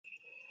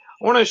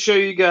I want to show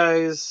you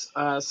guys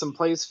some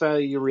place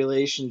value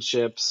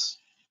relationships,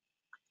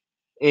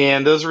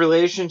 and those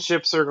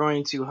relationships are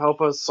going to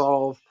help us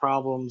solve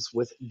problems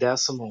with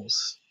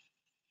decimals.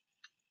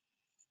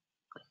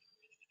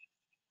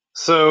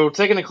 So,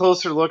 taking a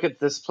closer look at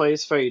this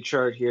place value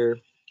chart here,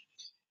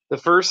 the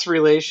first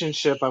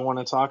relationship I want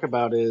to talk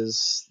about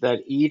is that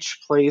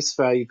each place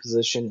value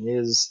position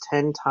is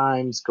 10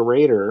 times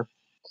greater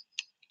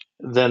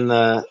than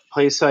the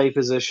place value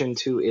position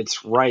to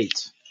its right.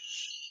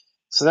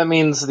 So that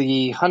means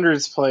the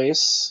hundreds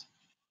place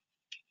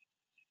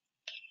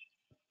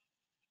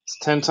is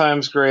 10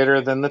 times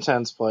greater than the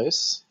tens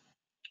place.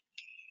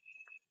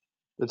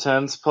 The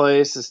tens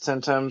place is 10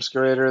 times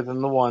greater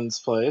than the ones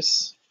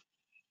place.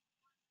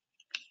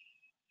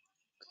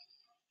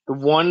 The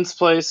ones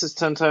place is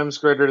 10 times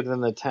greater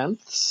than the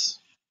tenths.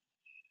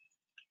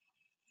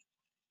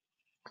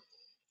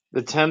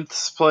 The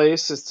tenths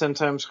place is 10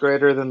 times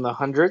greater than the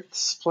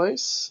hundredths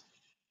place.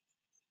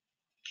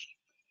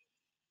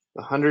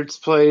 The hundredths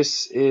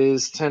place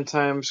is 10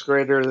 times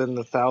greater than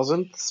the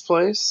thousandths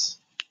place,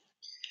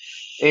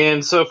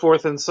 and so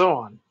forth and so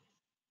on.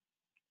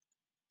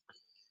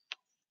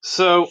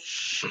 So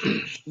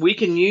we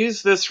can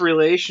use this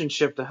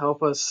relationship to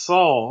help us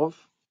solve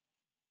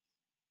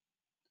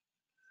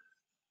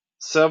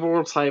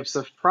several types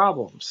of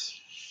problems.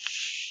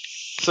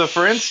 So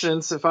for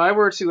instance, if I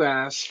were to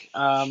ask,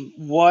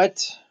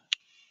 what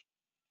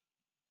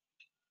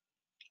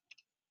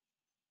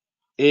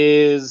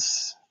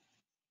is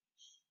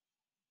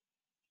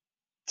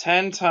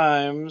 10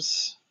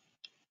 times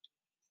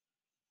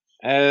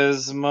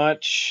as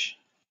much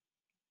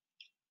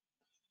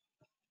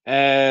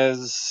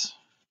as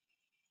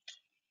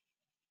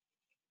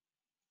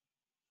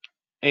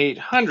 8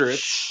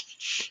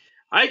 hundredths,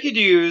 I could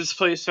use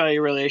place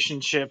value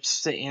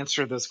relationships to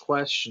answer this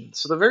question.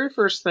 So the very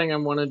first thing I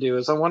want to do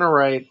is I want to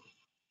write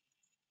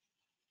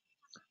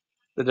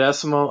the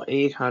decimal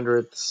 8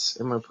 hundredths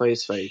in my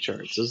place value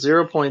chart. So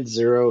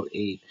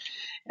 0.08.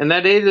 And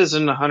that 8 is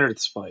in the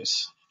hundredths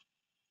place.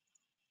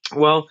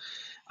 Well,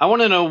 I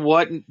want to know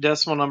what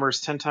decimal number is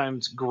 10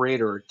 times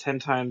greater, 10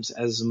 times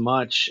as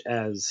much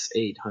as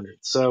 800.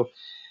 So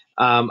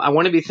I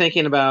want to be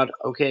thinking about,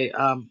 okay,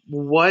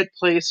 what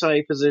place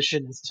value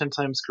position is 10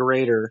 times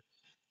greater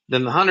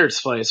than the hundredths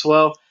place?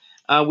 Well,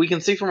 we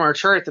can see from our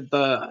chart that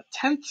the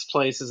tenths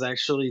place is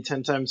actually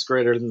 10 times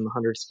greater than the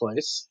hundredths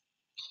place.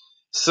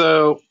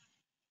 So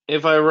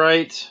if I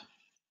write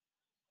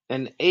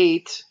an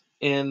 8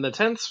 in the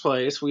tenths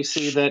place, we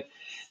see that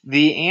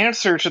the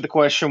answer to the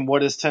question,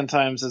 what is 10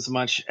 times as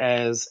much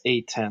as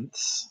 8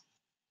 tenths,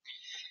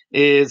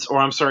 is, or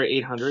I'm sorry,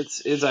 8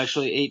 hundredths, is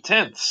actually 8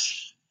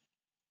 tenths.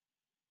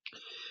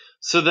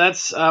 So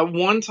that's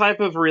one type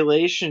of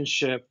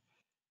relationship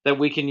that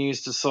we can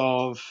use to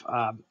solve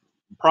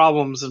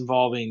problems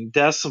involving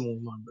decimal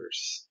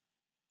numbers.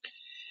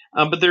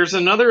 But there's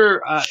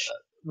another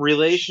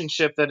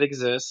relationship that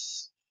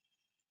exists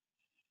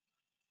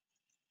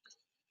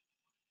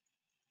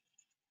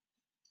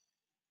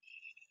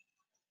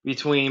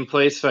between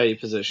place value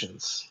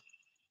positions.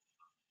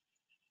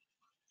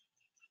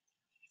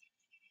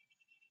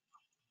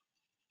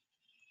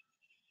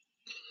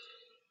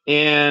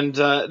 And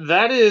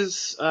that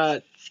is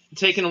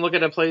taking a look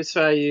at a place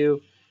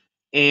value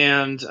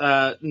and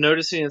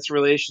noticing its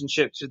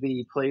relationship to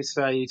the place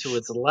value to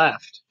its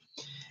left.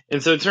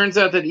 And so it turns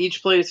out that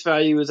each place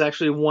value is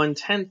actually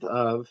 1/10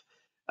 of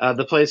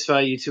the place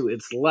value to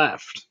its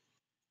left.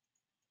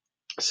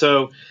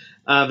 So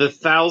the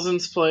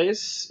thousands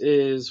place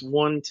is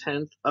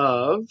 1/10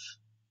 of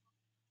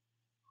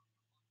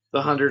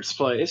the hundredths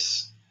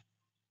place.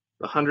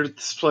 The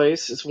hundredths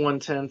place is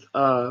 1/10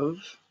 of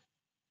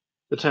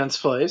the tenths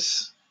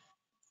place.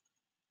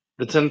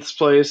 The tenths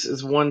place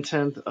is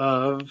 1/10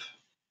 of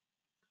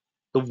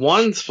the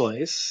ones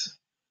place.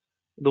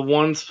 The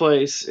ones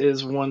place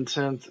is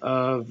 1/10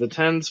 of the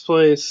tens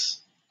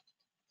place.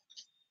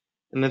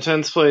 And the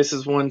tens place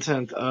is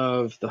 1/10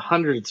 of the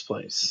hundreds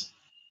place.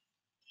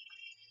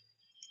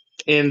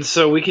 And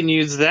so we can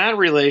use that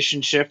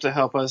relationship to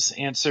help us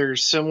answer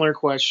similar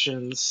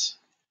questions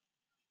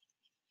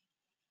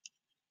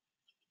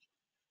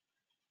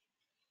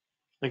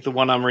like the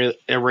one I'm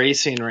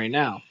erasing right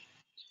now.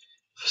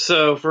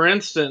 So, for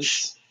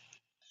instance,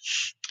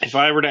 if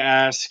I were to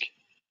ask,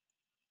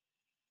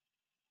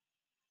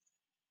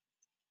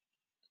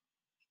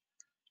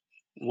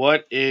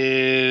 what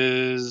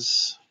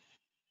is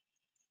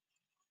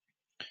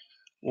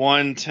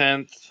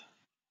 1/10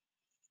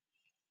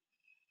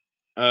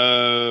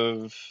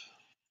 of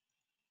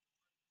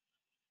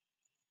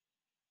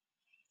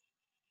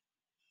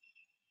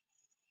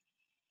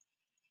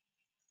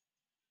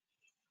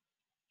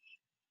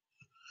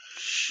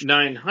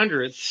 9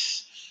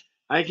 hundredths,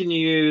 I can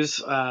use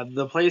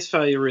the place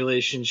value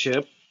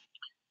relationship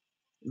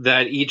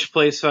that each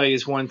place value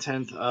is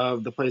 1/10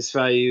 of the place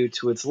value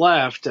to its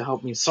left to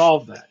help me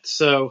solve that.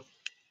 So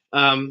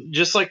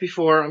just like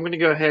before, I'm going to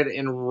go ahead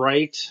and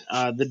write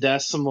the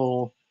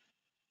decimal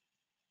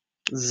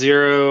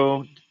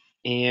 0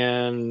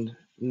 and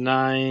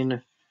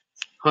 9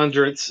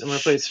 hundredths in my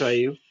place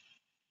value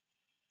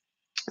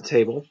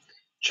table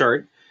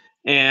chart,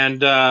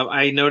 and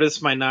I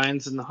noticed my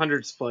nines in the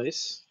hundredths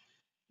place,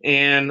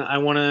 and I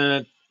want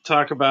to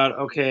talk about,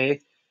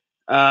 okay,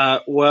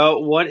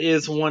 well, what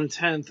is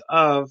 1/10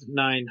 of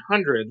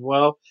 900?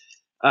 Well,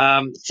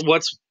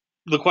 what's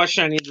the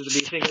question I needed to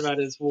be thinking about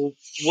is, well,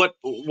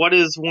 what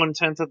is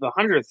 1/10 of the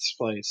hundredths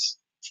place?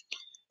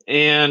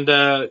 And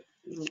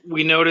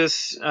we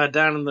notice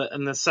down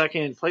in the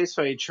second place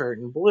value chart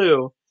in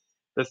blue,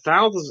 the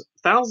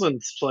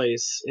thousandths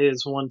place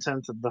is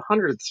 1/10 of the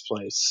hundredths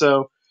place.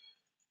 So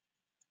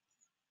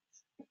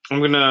I'm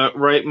going to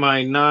write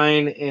my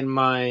 9 in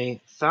my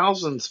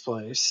thousandths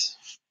place.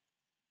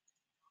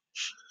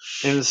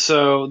 And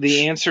so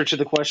the answer to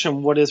the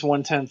question, what is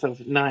 1/10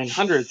 of 9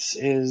 hundredths,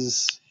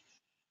 is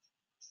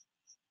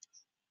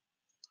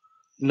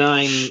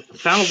 9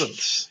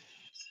 thousandths.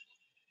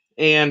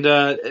 And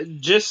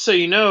just so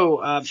you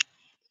know,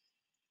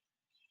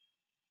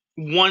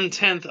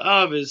 1/10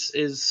 of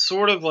is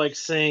sort of like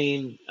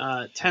saying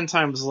 10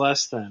 times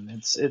less than.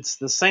 It's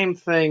the same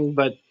thing,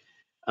 but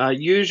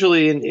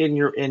usually in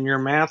your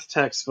math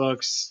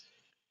textbooks,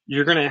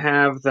 you're going to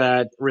have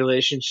that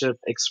relationship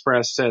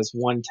expressed as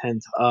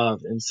 1/10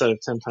 of instead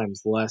of 10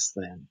 times less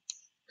than.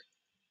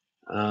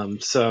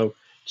 So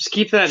just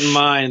keep that in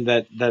mind,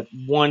 that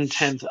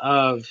 1/10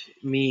 of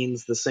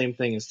means the same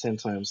thing as 10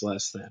 times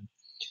less than.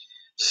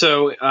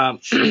 So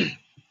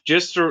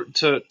just to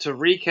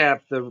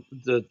recap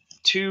the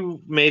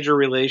two major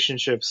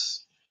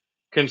relationships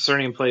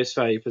concerning place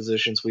value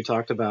positions we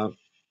talked about.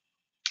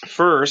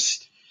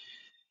 First,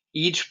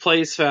 each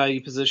place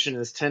value position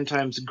is 10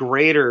 times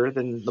greater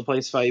than the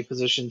place value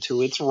position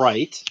to its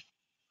right.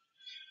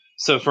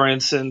 So, for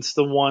instance,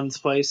 the ones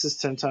place is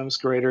 10 times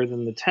greater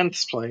than the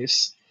tenths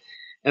place.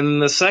 And then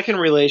the second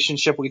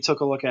relationship we took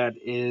a look at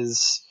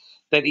is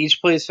that each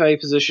place value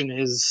position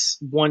is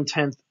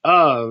 1/10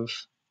 of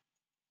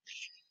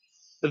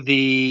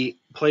the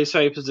place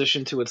value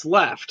position to its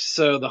left.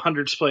 So the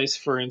hundredths place,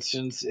 for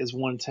instance, is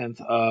 1/10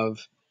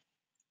 of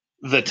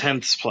the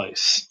tenths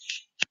place.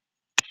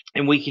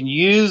 And we can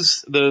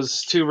use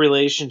those two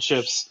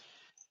relationships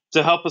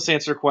to help us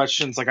answer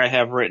questions like I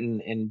have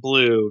written in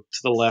blue to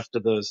the left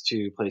of those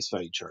two place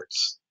value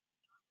charts.